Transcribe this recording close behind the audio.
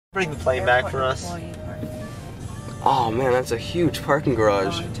Bring the plane back for us. Oh man, that's a huge parking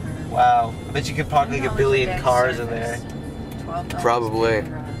garage. Wow. I bet you could park like a billion cars in there. Probably.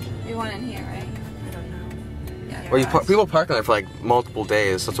 You want in here, right? I don't know. Yeah, Well, people park in there for like multiple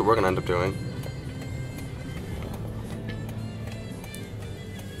days. That's what we're gonna end up doing.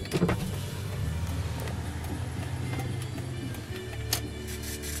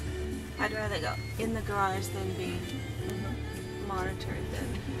 I'd rather go in the garage than be monitored than.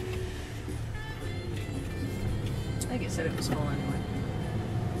 I think it said it was full anyway.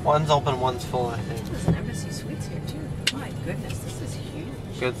 One's open, one's full, I think. There's an Embassy Suites here too. My goodness, this is huge.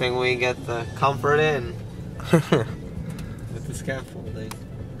 Good thing we get the comfort in. With the scaffolding.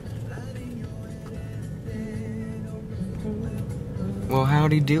 Well,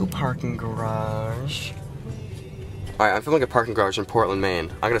 howdy do, parking garage. Alright, I'm filming a parking garage in Portland, Maine.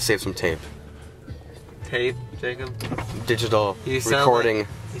 I'm gonna save some tape. Tape, Jacob? Digital You sound recording like,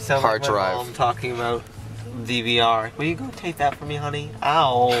 you sound hard like my drive. mom talking about DVR. Will you go take that for me, honey?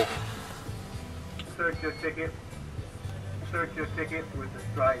 Ow. Search your ticket. Search your ticket with the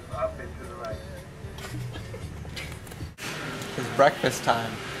stripe up and to the right. It's breakfast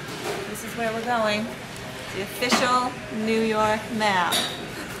time. This is where we're going. The official New York map.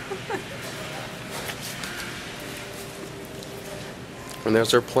 And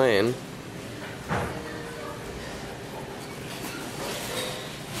there's our plane.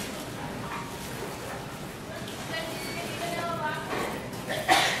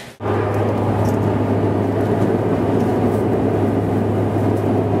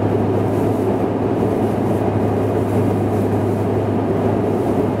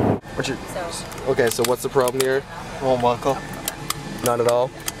 Okay, so what's the problem here? Won't buckle. Not at all?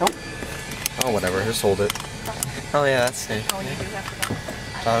 Nope. Oh, whatever, just hold it. Oh yeah, that's safe. Oh, you do have to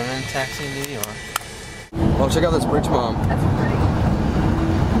go. I'm in taxi in New York. Oh, check out this bridge, Mom. That's pretty.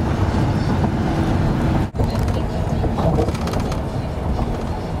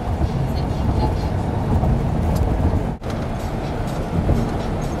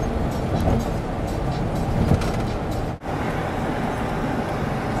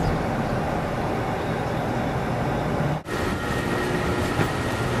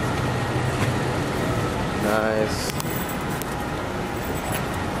 Nice.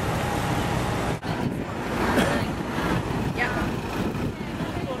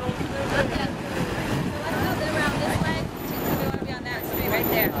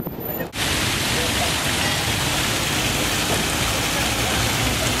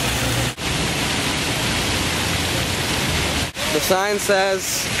 The sign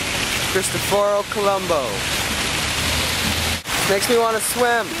says Cristoforo Colombo. Makes me want to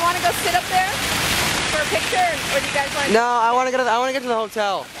swim. You want to go sit up there for a picture, or do you guys want to? No, I want to get to the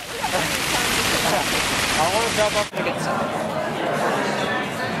hotel. I want to jump up and get some.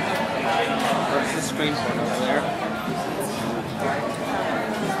 What's the screen for over there?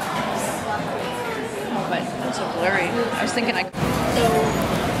 But it's so blurry. I was thinking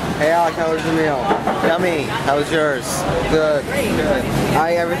Hey Alec, how was your meal? Yummy. How was yours? Good. Good.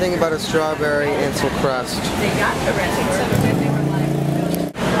 I everything but a strawberry and some crust. they got the recipe.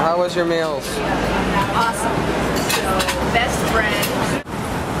 How was your meals? Awesome. So, best friend.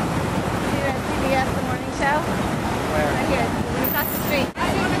 PBS The Morning Show? Where? Right here. Across the street.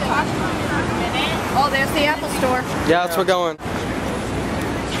 Oh, there's the Apple Store. Yeah, that's where we're going.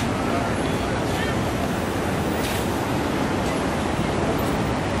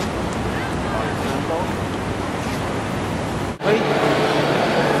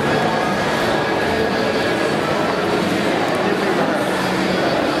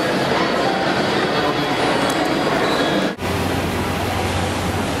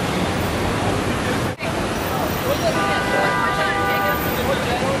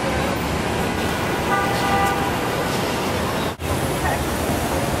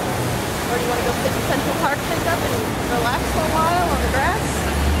 Or do you want to go sit in Central Park, pick up, and relax for a while on the grass?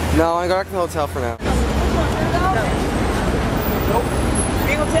 No, I'm going to go back to the hotel for now. Nope.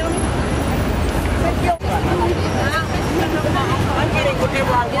 You gonna tell me? I'm getting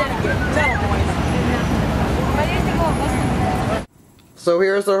whatever I want to get. Tell them, boys. So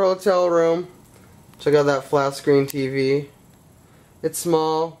here's our hotel room. Check out that flat screen TV. It's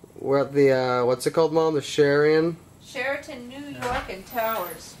small. We're at the, what's it called, Mom? The Sheraton? Sheraton, New York, and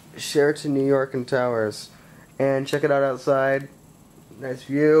Towers. Sheraton, New York, and Towers. And check it out outside. Nice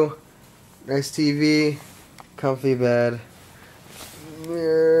view. Nice TV. Comfy bed.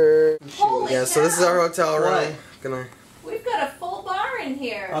 Holy Yeah, so this is our hotel room. What? Gonna... We've got a full bar in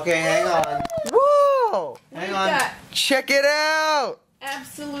here. Okay, hang on. Whoa! Hang We've on. got Check it out!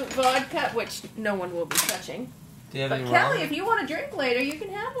 Absolute vodka, which no one will be touching. Do you have But any Kelly, rum? if you want a drink later, you can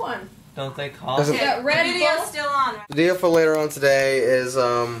have one. Don't they cost? Doesn't- You got Red The video's Bull. still on. The deal for later on today is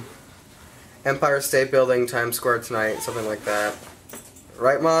Empire State Building, Times Square tonight, something like that.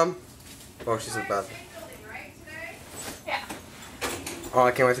 Right, Mom? Oh, she's in the bathroom. Yeah. Oh,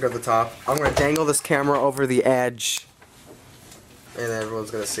 I can't wait to go to the top. I'm gonna dangle this camera over the edge. And then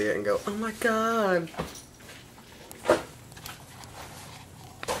everyone's gonna see it and go, oh my god.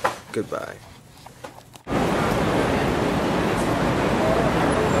 Goodbye.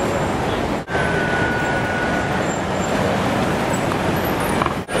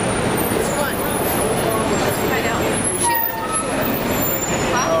 It's fun. I know. She wasn't.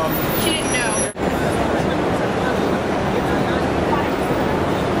 Huh? She didn't know.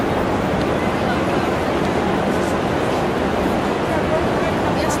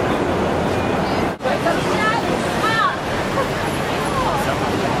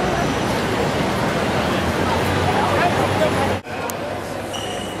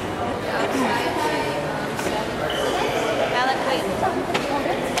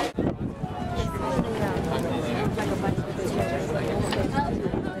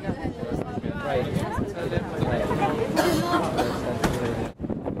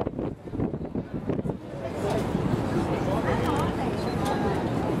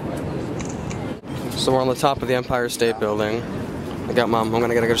 So we're on the top of the Empire State Building. I got Mom. I'm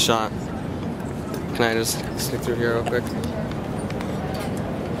gonna get a good shot. Can I just sneak through here real quick?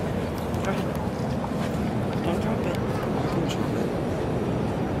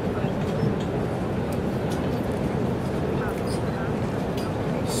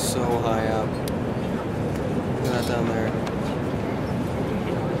 So high up. Look at that down there.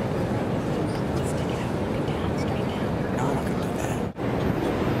 No, I'm not gonna do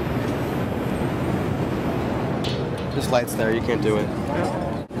that. There's lights there, you can't do it.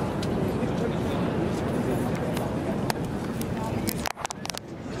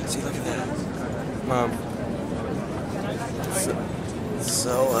 See, look at that. Mom.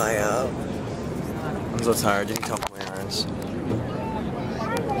 So high up. I'm so tired, you can tell from my eyes.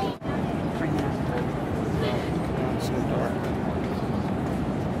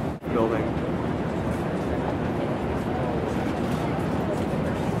 Building.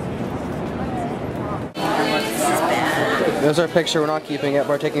 There's our picture. We're not keeping it.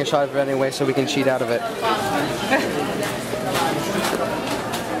 We're taking a shot of it anyway so we can cheat out of it.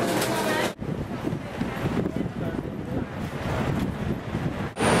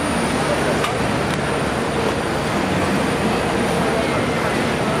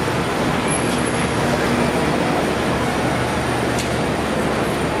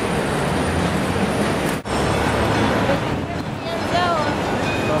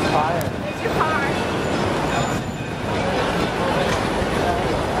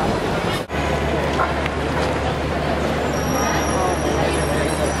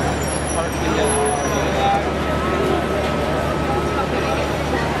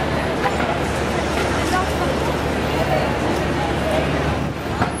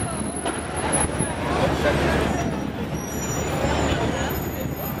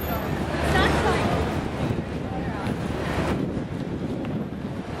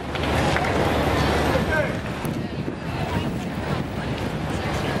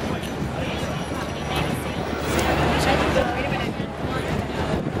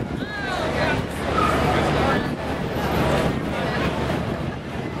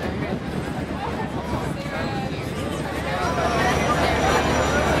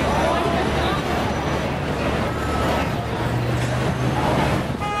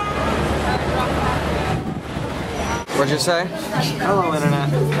 What'd you say? Hello, Internet.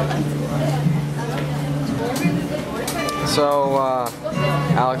 So,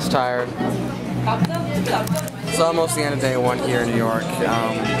 Alex tired. It's almost the end of day one here in New York. Went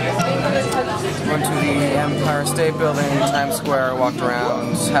to the Empire State Building, Times Square, walked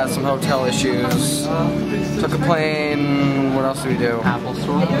around, had some hotel issues, took a plane. What else did we do? Apple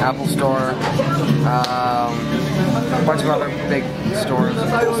Store. Apple Store. A bunch of other big stores and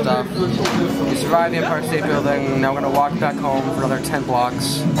cool stuff. We survived the Empire State Building. Now we're gonna walk back home for another 10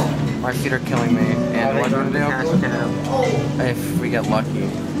 blocks. My feet are killing me. And what are we gonna do? If we get lucky.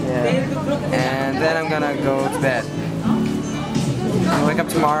 And then I'm gonna go to bed. I'm gonna wake up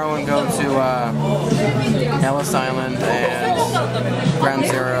tomorrow and go to Ellis Island and Ground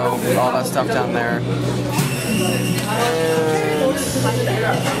Zero, all that stuff down there.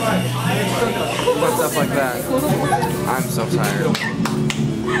 And stuff like that. I'm so tired.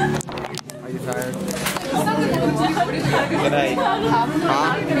 Are you tired? Good night.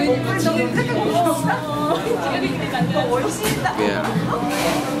 Huh? Yeah.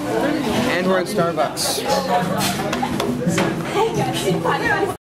 And we're in Starbucks.